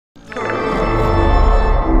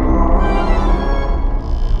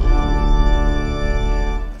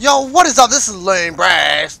Yo, what is up? This is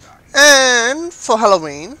Illumbris, and for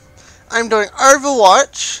Halloween, I'm doing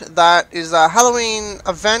Overwatch. That is a Halloween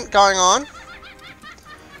event going on,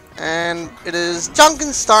 and it is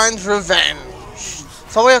Junkenstein's Revenge.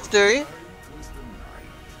 So all we have to do,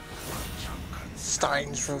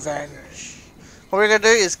 Stein's Revenge. What we're gonna do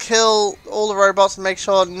is kill all the robots and make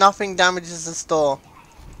sure nothing damages the store.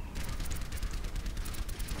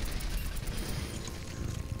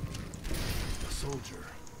 A soldier,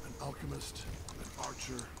 an alchemist, an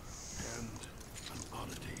archer, and an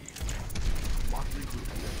oddity. A motley group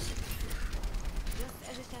of here. Just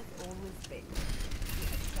as it has always been. To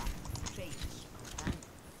attract, change,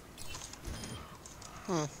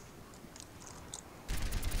 and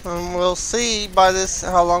And we'll see by this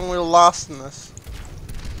how long we'll last in this.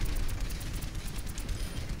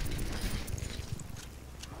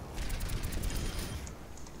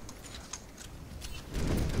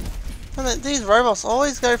 And these robots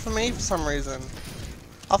always go for me for some reason.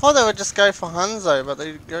 I thought they would just go for Hanzo, but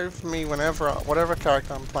they go for me whenever, whatever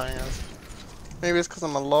character I'm playing as. Maybe it's because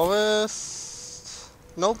I'm a lowest.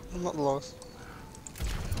 Nope, I'm not the lowest.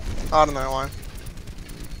 I don't know why.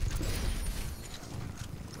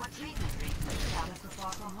 what treatment brings me down so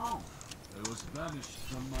far from home? I was banished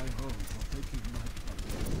from my home for taking my part.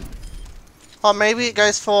 Oh, maybe it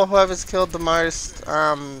goes for whoever's killed the most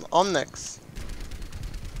Omnics.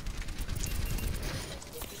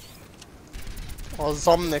 Or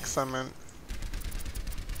Zomnics, I meant.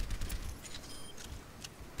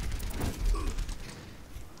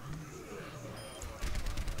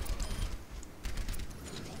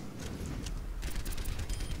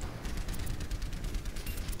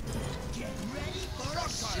 Get ready for a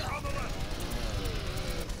shot!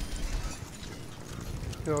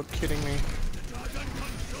 You're kidding me.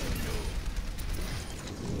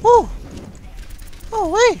 Woo! Oh,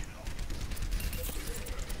 wait!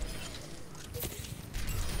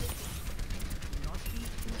 Not be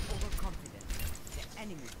too overconfident. The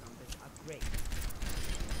enemy numbers are great.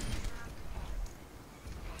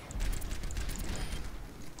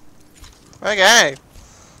 Okay.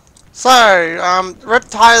 So,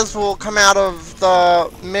 reptiles will come out of the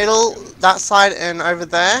middle, that side, and over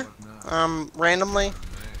there, randomly.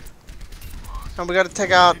 And we gotta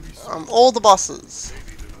take out, all the bosses.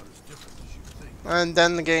 And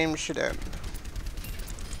then the game should end.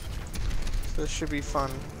 So this should be fun.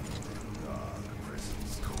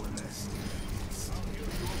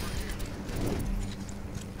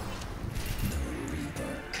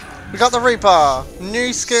 We got the Reaper!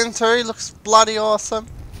 New skin too, looks bloody awesome.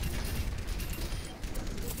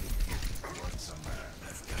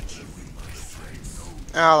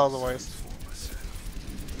 Out of the way.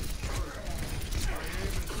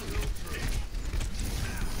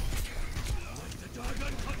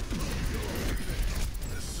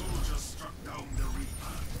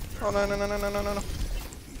 Oh no no no no no no no no.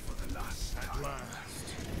 At last,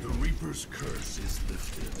 the Reaper's curse is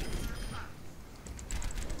lifted.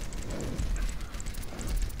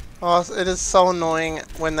 Oh, it is so annoying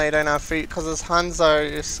when they don't have feet, because this Hanzo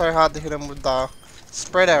is so hard to hit him with the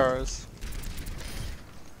spread arrows.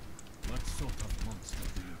 What sort of monster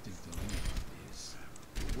do you think the Reaper is?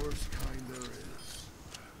 The worst kind there is.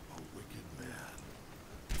 A wicked man.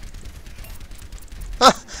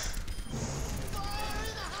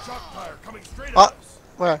 Shock fire coming straight at Oh, us.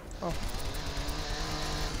 where? Oh.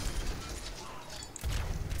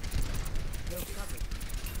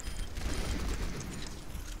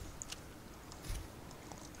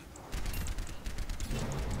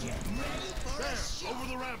 There, over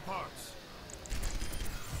the ramparts.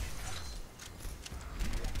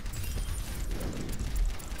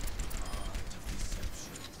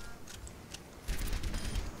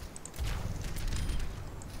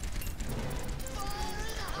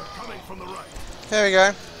 They're coming from the right. Here we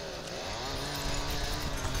go.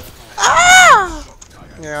 Ah!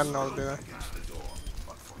 Yeah, I don't know how to do that.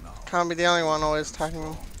 Can't be the only one always attacking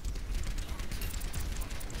them.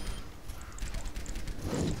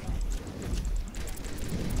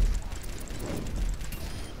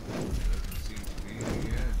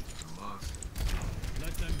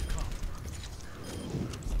 Let them come.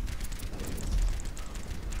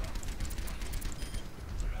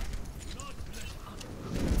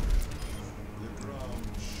 The ground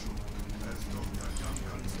shook as Dr.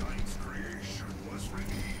 Junkenstein's creation was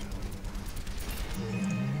revealed.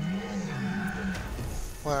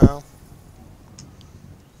 Wow.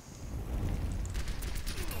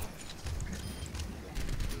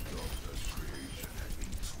 The Doctor's creation had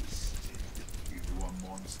been twisted into a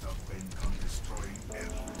monster bent on destroying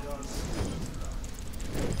every.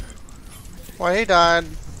 Well, he died.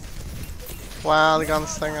 Wow, the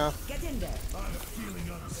gunslinger. Get in there.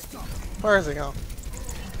 Where is he going?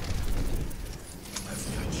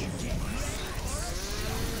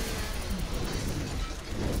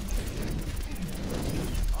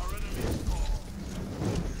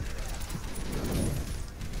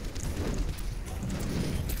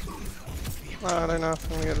 I don't know if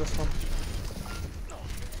I'm gonna get this one.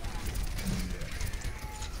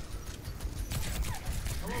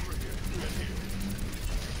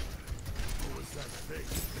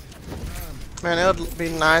 Man, it would be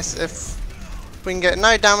nice if we can get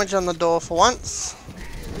no damage on the door for once.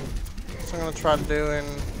 So I'm gonna try to do in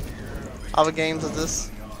other games of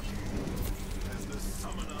this.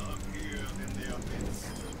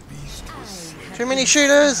 Too many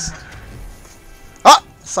shooters! Ah!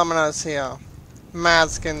 Summoner's here.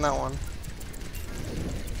 Mad skin that one.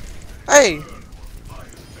 Hey!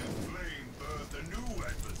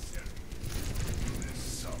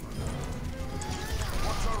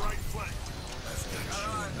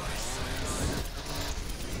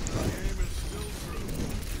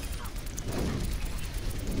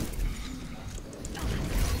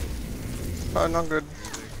 Oh, not good.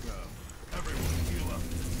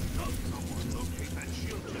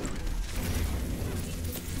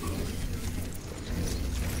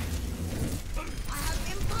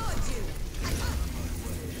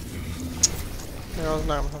 Yeah, I was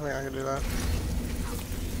not something I could do that.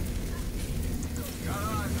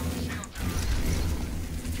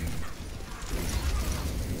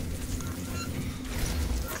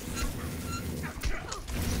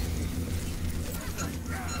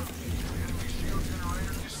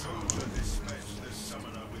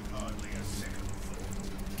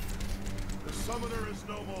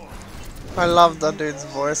 I love that dude's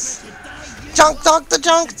voice. Dr.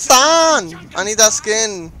 Junkenstein! I need that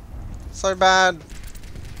skin. So bad.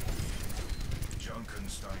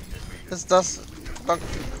 This does.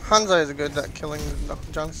 Hanzo is good at killing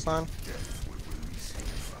Dr. Junkenstein.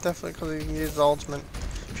 Definitely because he can use the ultimate.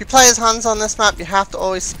 If you play as Hanzo on this map, you have to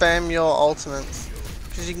always spam your ultimates.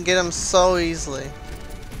 Because you can get them so easily.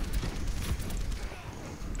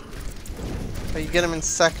 But you get them in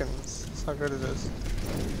seconds. That's how good it is.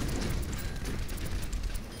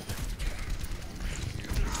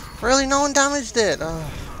 Really, no one damaged it.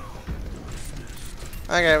 Oh.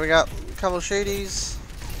 Okay, we got a couple shooties.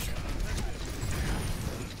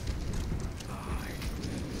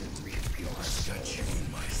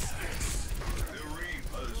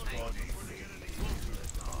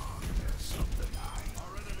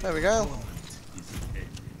 There we go.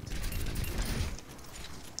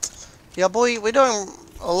 Yeah, boy, we're doing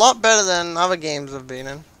a lot better than other games I've been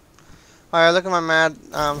in. Alright, look at my mad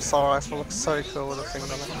soul rifle. Looks so cool with the things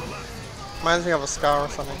on it. Reminds me of a scar or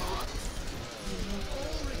something.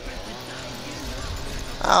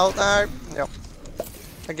 Out there. Yep.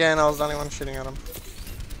 Again, I was the only one shooting at him.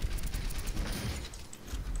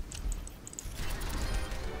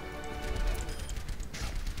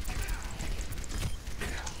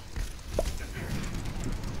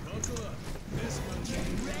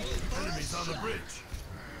 Enemies on the bridge.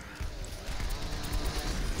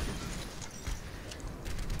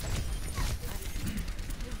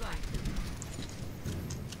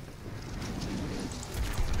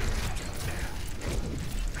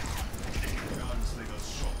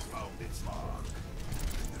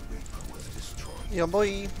 Yeah,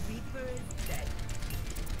 boy.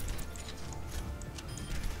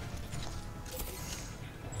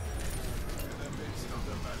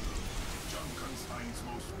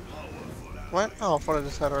 What? Oh, I thought I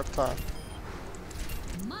just had her up top.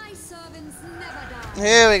 My servants never die.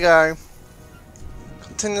 Here we go.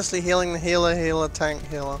 Continuously healing the healer, healer, tank,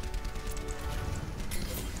 healer.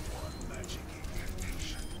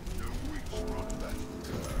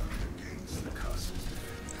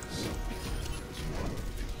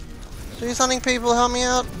 Do something, people, help me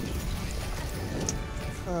out.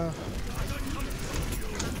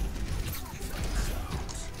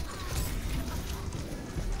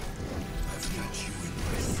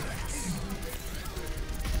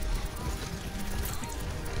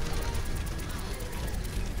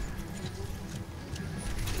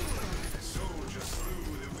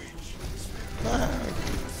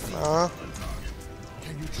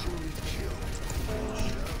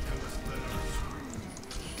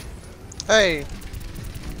 Hey.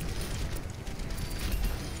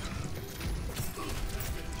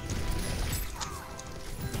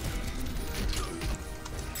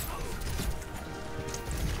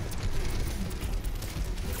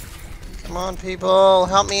 Come on, people,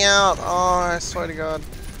 help me out. Oh, I swear to God.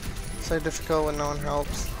 So difficult when no one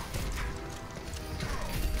helps.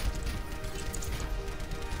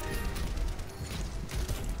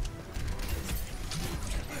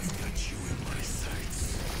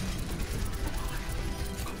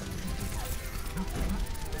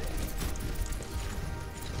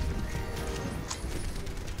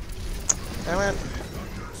 Damn it.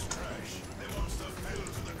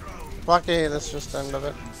 Lucky that's just the end of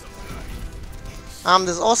it.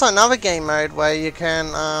 There's also another game mode where you can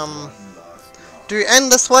do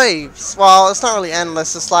endless waves. Well, it's not really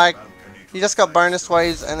endless, it's like you just got bonus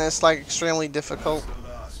waves and it's like extremely difficult.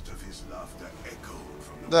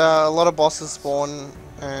 A lot of bosses spawn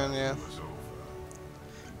and yeah.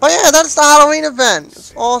 But yeah, that's the Halloween event.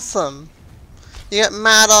 It's awesome. You get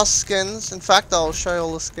mad ass skins. In fact, I'll show you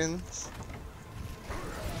all the skins.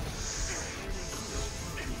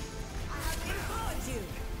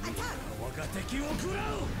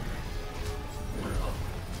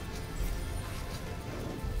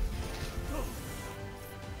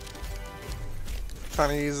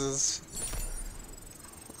 Trying to use his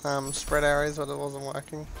spread arrows, but it wasn't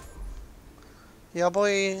working. Yeah,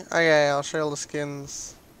 boy. Okay, I'll show you all the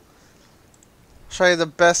skins. Show you the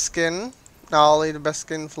best skin. No, I'll leave the best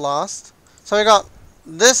skin for last. So we got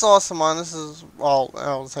this awesome one. This is, well,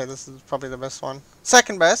 I would say this is probably the best one.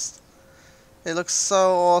 Second best. It looks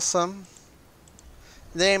so awesome.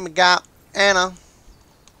 Then we got Anna.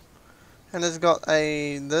 And it's got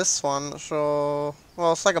this one. So,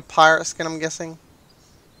 well, it's like a pirate skin, I'm guessing.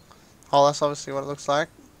 Oh, that's obviously what it looks like.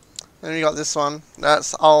 Then we got this one.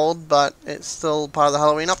 That's old, but it's still part of the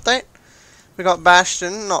Halloween update. We got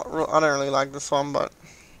Bastion. I don't really like this one, but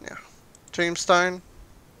yeah. Tombstone.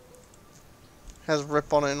 Has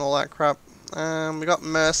rip on it and all that crap. We got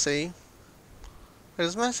Mercy.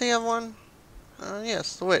 Does Mercy have one?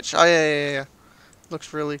 Yes, the witch. Oh yeah.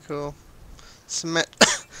 Looks really cool.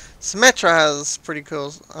 Symmetra has pretty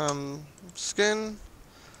cool skin.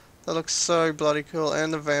 That looks so bloody cool,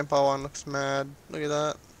 and the vampire one looks mad. Look at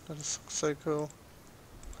that. That just looks so cool.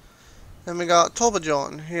 Then we got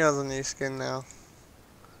Torbajon. He has a new skin now.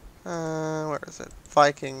 Where is it?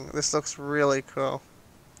 Viking. This looks really cool.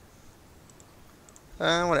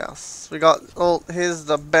 What else? We got, oh, here's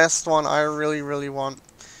the best one I really want.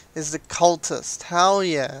 Is the Cultist. Hell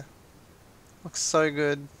yeah. Looks so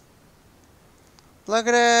good. Look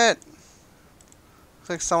at it! Looks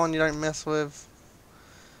like someone you don't mess with.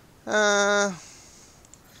 Zara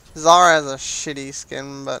has a shitty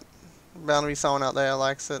skin, but bound to be someone out there who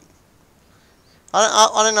likes it.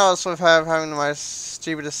 I don't know what's with her having the most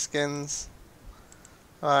stupidest skins.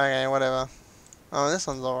 Okay, whatever. Oh, this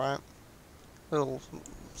one's alright.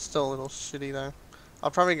 Still a little shitty though.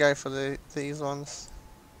 I'll probably go for these ones.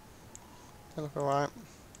 They look alright.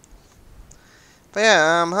 But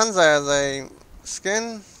yeah, Hanzo has a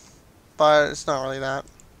skin, but it's not really that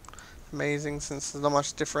amazing since there's not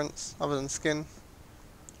much difference other than skin.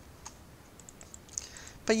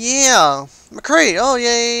 But yeah, McCree. Oh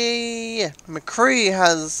yeah. McCree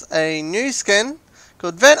has a new skin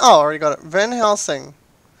called Ven. Oh, I already got it. Van Helsing.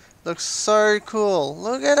 Looks so cool.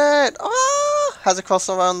 Look at it. Ah, has a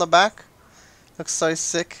crossover on the back. Looks so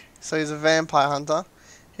sick. So he's a vampire hunter.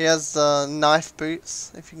 He has the knife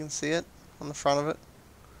boots, if you can see it on the front of it.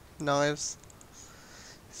 Knives.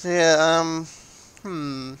 So yeah.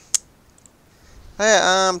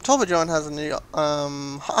 Yeah, Torbajon has a new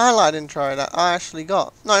highlight intro that I actually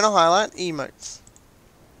got. No, not highlight, emotes.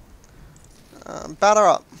 Batter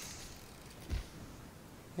up.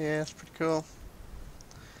 Yeah, it's pretty cool.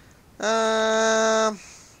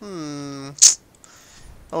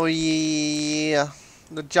 Oh yeah,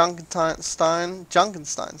 the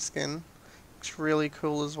Junkenstein skin looks really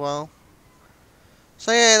cool as well.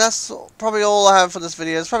 So yeah, that's probably all I have for this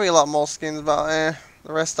video. There's probably a lot more skins, but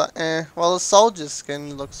the rest are well, the soldier's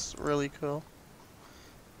skin looks really cool.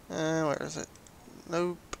 Where is it?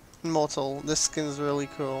 Nope. Immortal. This skin's really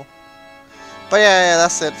cool. But yeah,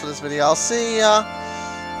 that's it for this video. I'll see ya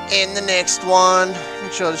in the next one.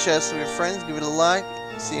 Make sure to share this with your friends. Give it a like.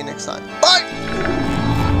 See you next time. Bye!